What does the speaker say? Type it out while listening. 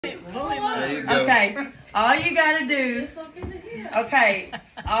There you go. Okay, all you gotta do. Okay,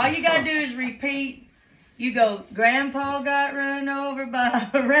 all you gotta do is repeat. You go, Grandpa got run over by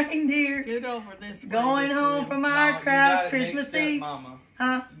a reindeer. Get over this. Going home from our crowd's Christmas Eve. Mama.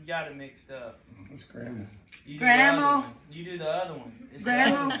 Huh? You got it mixed up. It's Grandma. You do Grandma. The other one. You do the other one. It's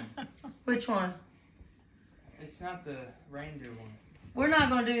Grandma. The other one. Which one? It's not the reindeer one. We're not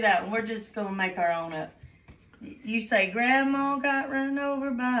gonna do that one. We're just gonna make our own up. You say, Grandma got run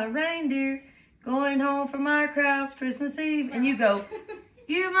over by a reindeer going home from our crowd's Christmas Eve. And you go,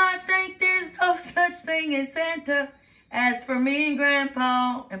 you might think there's no such thing as Santa. As for me and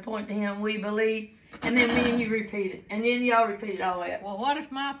Grandpa, and point to him, we believe. And then me and you repeat it. And then y'all repeat it all the way up. Well, what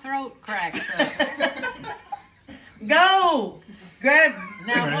if my throat cracks up? Go!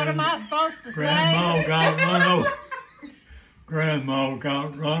 Now, what am I supposed to Grandma say? got run over. Grandma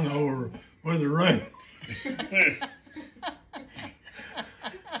got run over with a rain.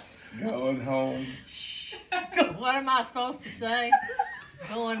 Going home. What am I supposed to say?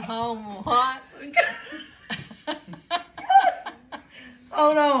 Going home what?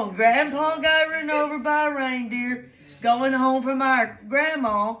 Hold on. Grandpa got run over by a reindeer going home from our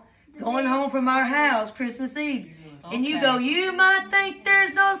grandma, going home from our house Christmas Eve. And you go, you might think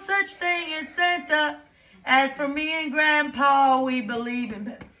there's no such thing as Santa. As for me and Grandpa, we believe in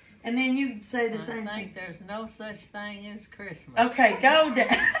him. And then you say the same I think thing. there's no such thing as Christmas. Okay, go,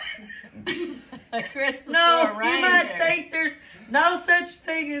 Dad. A Christmas No, for a you might reindeer. think there's no such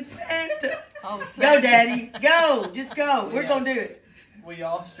thing as Santa. Oh, Go, Santa. Daddy. Go. Just go. We're going to do it. We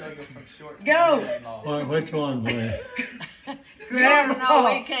all struggle from short Go. What, which one was it? Grandma. No,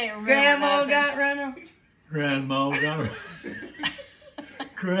 we can't remember Grandma nothing. got run over.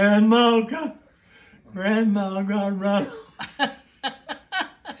 Grandma got Grandma got run with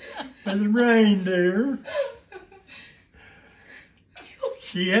a reindeer.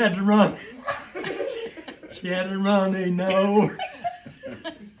 She had to run. She had to run, you know.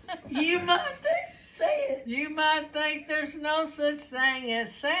 You might think, say it. You might think there's no such thing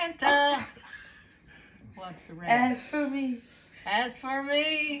as Santa. What's the rest? As for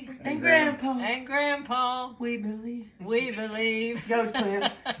me And Grandpa, we we believe. believe. Go,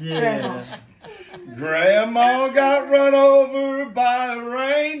 Cliff. Yeah. Grandma got run over by a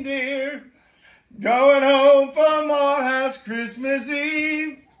reindeer going home from our house Christmas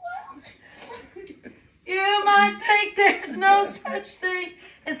Eve. You might think there's no such thing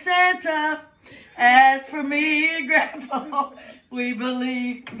as Santa. As for me and Grandpa, we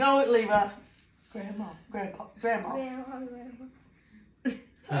believe. Go with Levi. Grandma.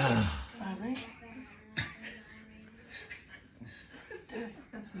 All right.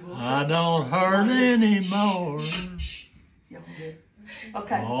 I don't hurt anymore.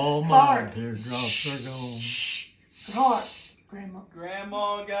 Okay. All my Clark. teardrops are gone. Clark. Grandma.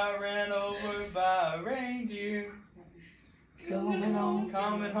 Grandma got ran over by a reindeer Going on.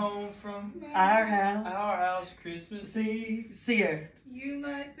 coming home from Our house. our house Christmas Eve. See her. You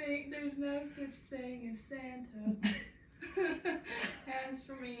might think there's no such thing as Santa. As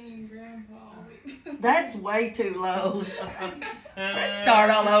for me and Grandpa, That's way too low. Let's start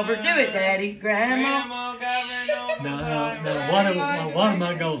all over. Do it, Daddy. Grandma. Grandma got ran over Now, by a what am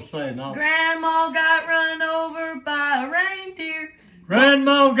I going to say now? Grandma got run over by a reindeer.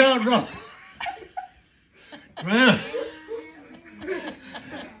 Grandma got run.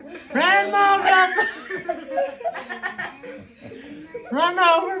 Grandma got run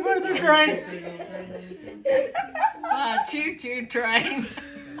over with a train. By a choo-choo train.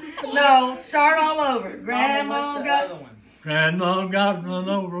 No, start all over. Mama, Grandma what's the got. other one? Grandma got run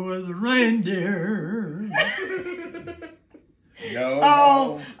over with a reindeer. Going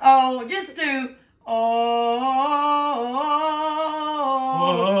Oh, home. oh, just do.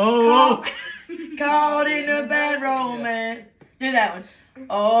 Oh, caught in a bad romance. Do that one.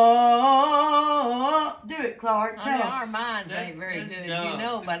 Oh, do it, Clark. I Tell know him. our minds ain't very That's good. dumb. You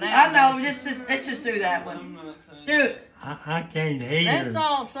know by now. I know. Let's just do that one. I'm not saying. Do it. I can't hear. Let's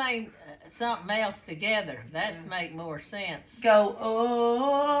all sing something else together. That'd make more sense. Go.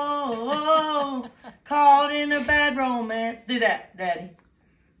 Oh, caught in a bad romance. Do that, Daddy.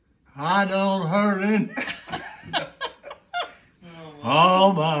 I don't hurt him.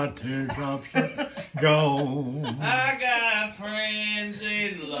 All my teardrops are gone. I got friends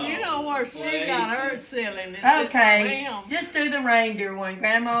in love. You know where she got her silliness. Okay, It's just do the reindeer one.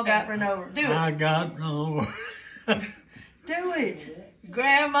 Grandma got run over. Do it. I got run over. Do it.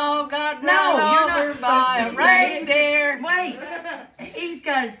 Grandma got No, run you're not over by a supposed to say it. reindeer. Wait. He's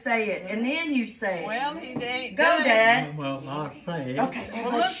got to say it, and then you say it. Well, he ain't Go, good. Dad. Well, I'll say it. Okay.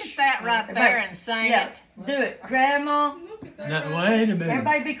 Well, look at that right there and sing Yeah, it. do it. Grandma Now, wait a minute.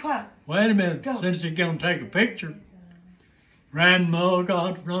 Everybody be quiet. Wait a minute. Go. Since you're going to take a picture, Grandma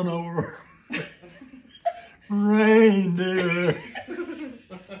got run over. Reindeer.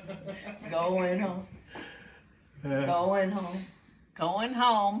 Going home. Going home. Going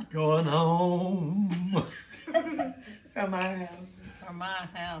home Going home. From our house. from my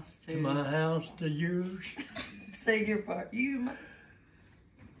house To my house to yours. Say your part. You might.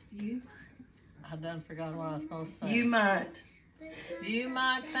 I done forgot what I was supposed to say. You might. You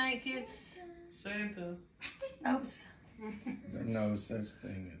might think it's Santa. Oh, There's no such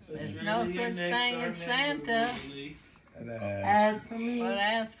thing as there's Santa. no such thing as Santa. as for me But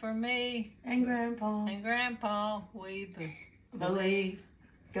as for me and Grandpa, and Grandpa, we believe.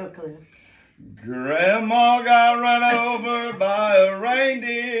 Go, Cliff. Grandma got run over by a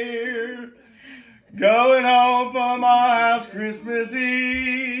reindeer going home from our house Christmas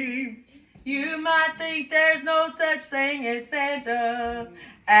Eve. You might think there's no such thing as Santa.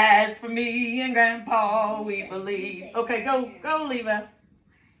 As for me and Grandpa, we believe. Okay, go, Levi.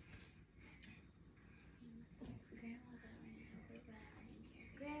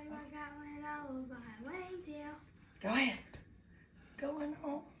 Grandma got run over by a reindeer. Go ahead. Going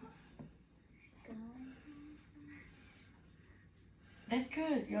home. That's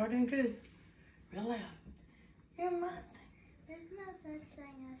good. Y'all doing good. Real loud. You might There's no such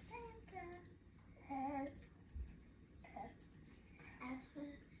thing as Santa. As for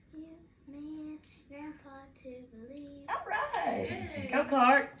you, me, and Grandpa to believe. All right. Go,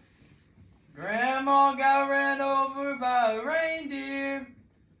 Clark. Grandma got ran over by a reindeer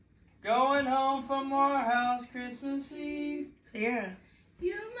going home from our house Christmas Eve. Sierra.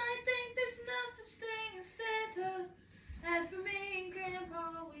 You might think there's no such thing as Santa. As for me and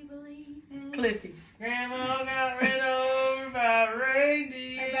Grandpa, we believe. Cliffy. Grandma got ran over by a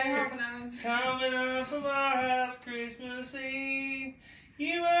reindeer Everybody harmonize. coming up from our house Christmas Eve.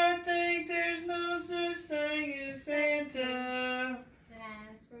 You might think there's no such thing as Santa.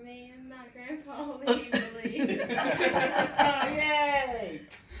 As for me and my Grandpa, we believe. Oh, yay!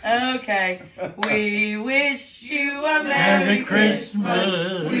 Okay. We wish you a Merry Merry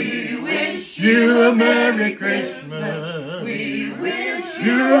Christmas. We wish You a Merry Christmas. We wish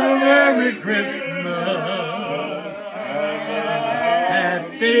You a Merry Christmas.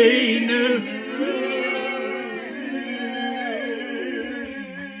 Happy New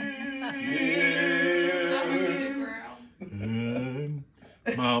I wish you could growl.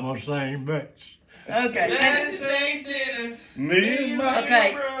 Year. Mama sang best. Okay. Daddy sang dinner. Me and my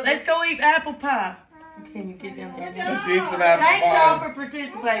Okay. brother. Let's go eat apple pie. Can you get down there? Let's eat some apple Thanks y'all pie. for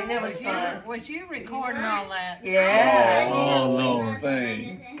participating. That was fun. Was you recording all that? Yeah. Oh, no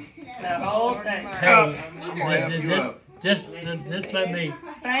thing. The whole thing. Hey, I'm gonna help you up. just let me.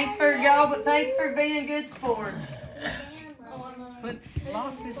 Thanks for y'all, but thanks for being good sports.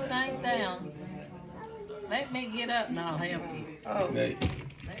 Lock this thing down. Let me get up and I'll help you. Oh, Hey,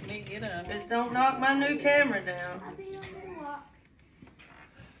 Let me get up. just don't knock my new camera down.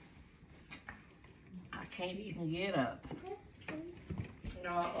 I can't even get up.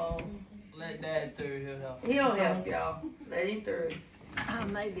 Uh-oh. Let Dad through. He'll help. He'll help y'all. Let him through. Oh,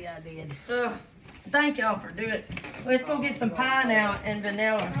 maybe I did. Ugh. Thank y'all for doing it. Let's go get some pie now and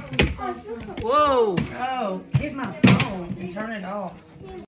vanilla. Whoa! Oh, get my phone and turn it off.